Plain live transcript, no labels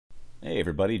Hey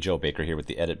everybody, Joe Baker here with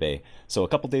the Edit Bay. So a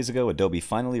couple days ago, Adobe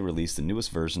finally released the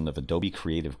newest version of Adobe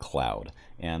Creative Cloud.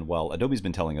 And while Adobe's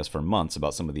been telling us for months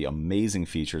about some of the amazing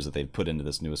features that they've put into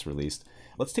this newest release,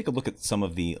 let's take a look at some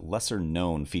of the lesser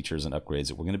known features and upgrades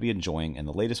that we're going to be enjoying in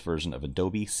the latest version of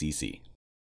Adobe CC.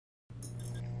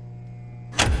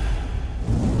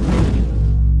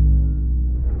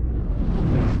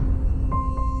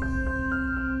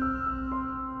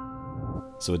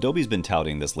 So Adobe's been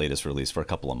touting this latest release for a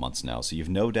couple of months now, so you've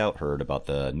no doubt heard about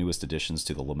the newest additions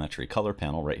to the Lumetri Color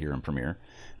Panel right here in Premiere.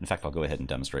 In fact, I'll go ahead and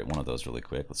demonstrate one of those really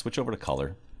quick. Let's switch over to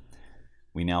Color.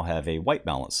 We now have a white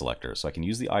balance selector, so I can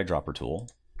use the eyedropper tool,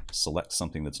 select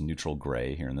something that's neutral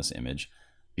gray here in this image.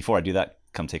 Before I do that,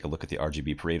 come take a look at the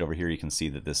RGB parade over here. You can see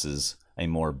that this is a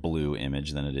more blue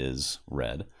image than it is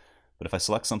red. But if I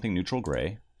select something neutral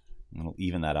gray, it'll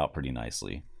even that out pretty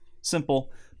nicely.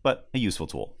 Simple, but a useful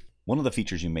tool. One of the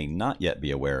features you may not yet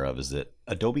be aware of is that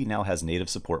Adobe now has native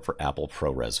support for Apple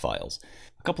ProRes files.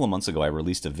 A couple of months ago, I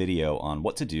released a video on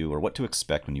what to do or what to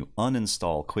expect when you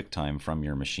uninstall QuickTime from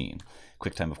your machine.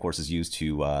 QuickTime, of course, is used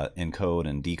to encode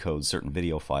and decode certain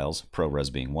video files,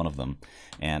 ProRes being one of them.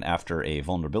 And after a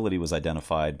vulnerability was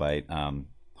identified by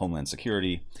Homeland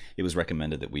Security, it was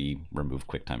recommended that we remove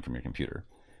QuickTime from your computer.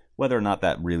 Whether or not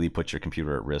that really puts your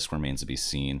computer at risk remains to be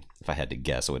seen. If I had to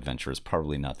guess, I would venture it's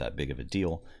probably not that big of a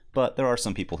deal, but there are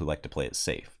some people who like to play it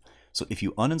safe. So if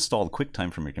you uninstalled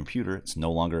QuickTime from your computer, it's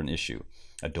no longer an issue.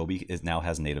 Adobe now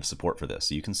has native support for this,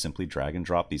 so you can simply drag and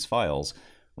drop these files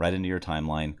right into your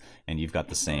timeline, and you've got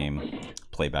the same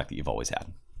playback that you've always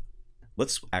had.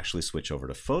 Let's actually switch over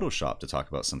to Photoshop to talk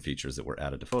about some features that were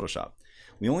added to Photoshop.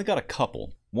 We only got a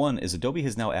couple. One is Adobe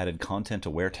has now added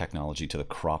content-aware technology to the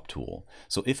crop tool.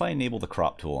 So if I enable the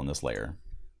crop tool on this layer,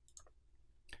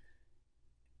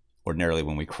 ordinarily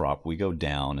when we crop, we go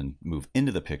down and move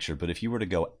into the picture, but if you were to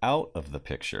go out of the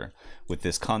picture with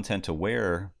this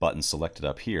content-aware button selected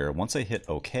up here, once I hit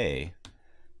OK,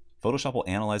 Photoshop will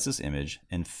analyze this image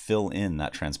and fill in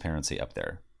that transparency up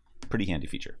there. Pretty handy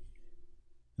feature.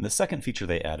 And the second feature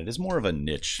they added is more of a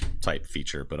niche type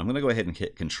feature, but I'm going to go ahead and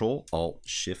hit Control, Alt,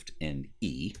 Shift, and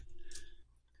E.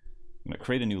 I'm going to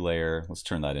create a new layer. Let's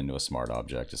turn that into a smart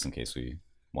object just in case we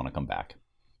want to come back.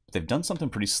 But they've done something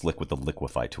pretty slick with the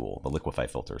Liquify tool, the Liquify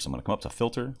filter. So I'm going to come up to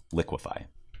Filter, Liquify.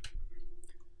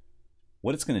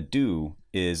 What it's going to do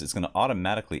is it's going to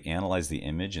automatically analyze the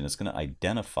image and it's going to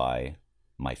identify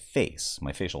my face,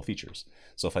 my facial features.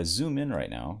 So if I zoom in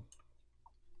right now,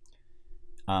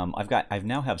 I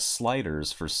now have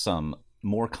sliders for some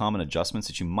more common adjustments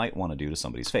that you might want to do to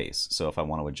somebody's face. So if I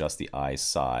want to adjust the eye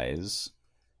size,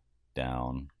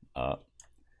 down, up,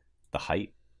 the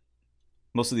height,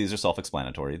 most of these are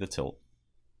self-explanatory. The tilt,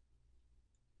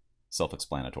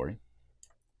 self-explanatory.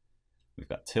 We've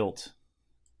got tilt,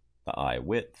 the eye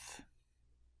width,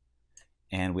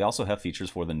 and we also have features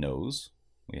for the nose.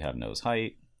 We have nose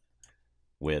height,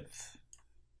 width,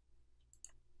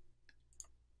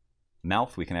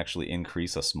 mouth. We can actually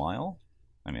increase a smile.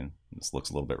 I mean, this looks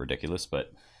a little bit ridiculous,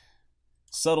 but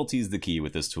subtlety is the key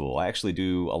with this tool. I actually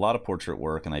do a lot of portrait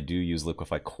work and I do use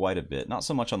Liquify quite a bit, not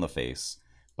so much on the face,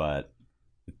 but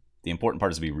the important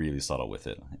part is to be really subtle with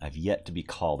it. I've yet to be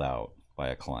called out by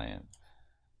a client.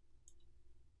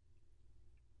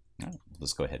 All right,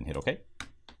 let's go ahead and hit OK.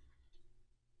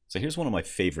 So here's one of my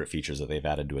favorite features that they've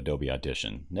added to Adobe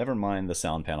Audition. Never mind the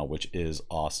sound panel, which is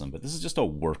awesome, but this is just a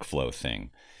workflow thing.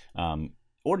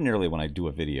 Ordinarily, when I do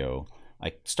a video,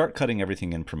 I start cutting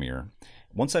everything in Premiere.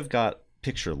 Once I've got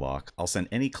picture lock, I'll send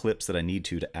any clips that I need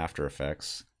to After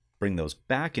Effects, bring those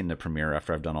back into Premiere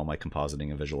after I've done all my compositing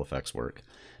and visual effects work.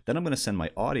 Then I'm going to send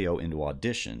my audio into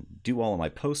Audition, do all of my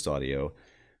post audio,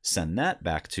 send that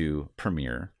back to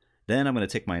Premiere. Then I'm going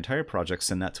to take my entire project,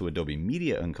 send that to Adobe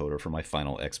Media Encoder for my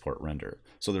final export render.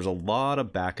 So there's a lot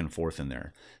of back and forth in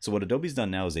there. So what Adobe's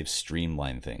done now is they've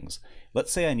streamlined things.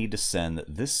 Let's say I need to send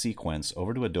this sequence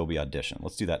over to Adobe Audition.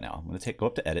 Let's do that now. I'm going to go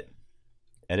up to Edit,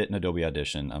 Edit in Adobe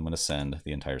Audition. I'm going to send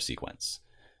the entire sequence.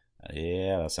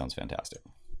 Yeah, that sounds fantastic.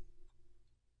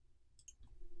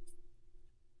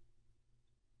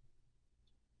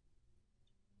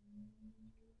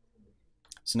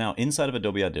 So now inside of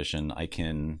Adobe Audition, I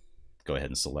can go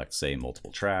ahead and select, say,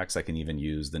 multiple tracks. I can even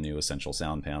use the new Essential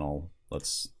Sound panel.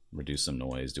 Let's reduce some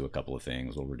noise, do a couple of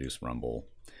things. We'll reduce rumble.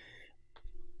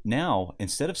 Now,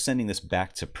 instead of sending this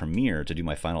back to Premiere to do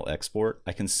my final export,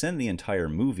 I can send the entire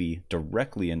movie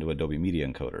directly into Adobe Media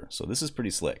Encoder. So this is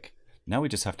pretty slick. Now we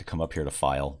just have to come up here to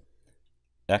File,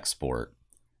 Export,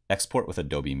 Export with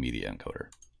Adobe Media Encoder.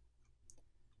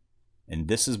 And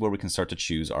this is where we can start to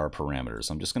choose our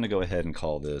parameters. I'm just going to go ahead and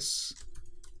call this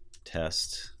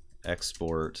test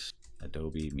export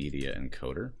Adobe Media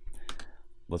Encoder.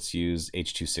 Let's use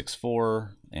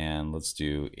H.264 and let's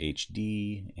do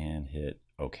HD and hit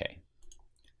OK.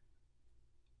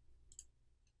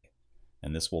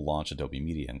 And this will launch Adobe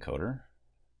Media Encoder.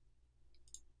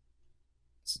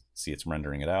 See, it's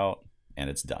rendering it out and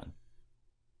it's done.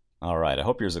 All right, I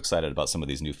hope you're as excited about some of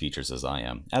these new features as I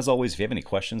am. As always, if you have any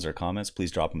questions or comments,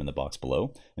 please drop them in the box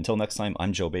below. Until next time,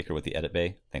 I'm Joe Baker with the Edit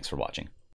Bay. Thanks for watching.